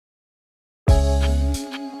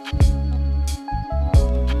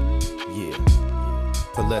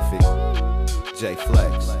Prolific, J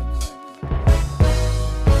Flex.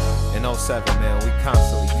 In '07, man, we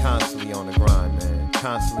constantly on the grind, man.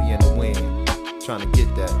 Constantly in the wind, trying to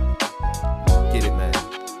get that. Get it, man.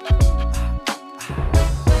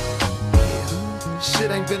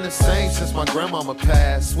 Shit ain't been the same since my grandmama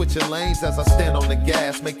passed. Switching lanes as I stand on the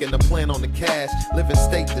gas, making a plan on the cash. Living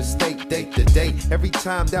state to state, date to date. Every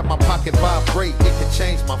time that my pocket vibrate, it can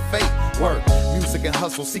change my fate. Work, music and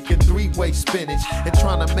hustle, seeking three-way spinach, and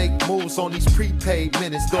trying to make moves on these prepaid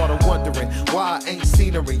minutes. Daughter wondering why I ain't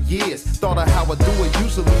seen her in years. Thought of how I do it,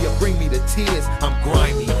 usually it bring me to tears. I'm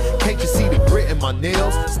grimy, can't you see the grit in my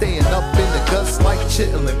nails? Staying up in the guts like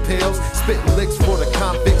chitlin' pills. Spitting licks for the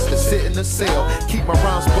convicts that sit in the cell. Keep my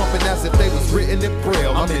rhymes bumping as if they was written in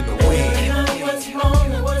braille. I'm in the wind. What's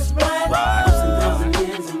wrong and what's right? Right. Ups and downs and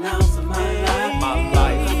ins and outs of my life. My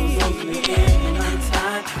life. Closing the end and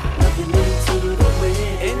untied, looking into the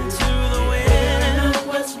wind. Into the wind.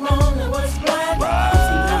 What's wrong and what's right? Right. Ups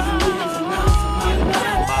and downs and ins and outs of my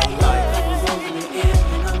life. My life. Closing the end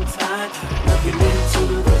and untied, looking into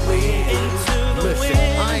the wind. Into the Listen,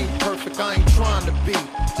 wind. I ain't perfect, I ain't trying to be.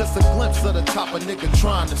 Just a glimpse of the top a nigga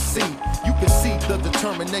trying to see. You can see the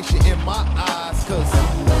determination in my eyes, cause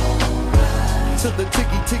to the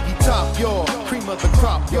ticky top, y'all. Cream of the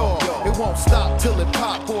crop, y'all. It won't stop till it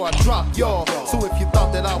pop or I drop, y'all. So if you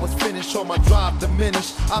thought that I was finished or my drive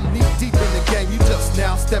diminished, I'm knee deep in the game, you just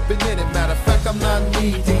now stepping in it. Matter of fact, I'm not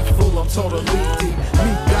knee deep, fool, I'm totally deep.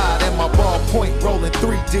 Me God and my ballpoint rolling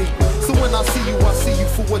 3D. So when I see you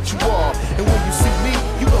for what you are. And when you see me,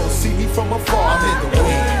 you gon' see me from afar. I'm in the wind.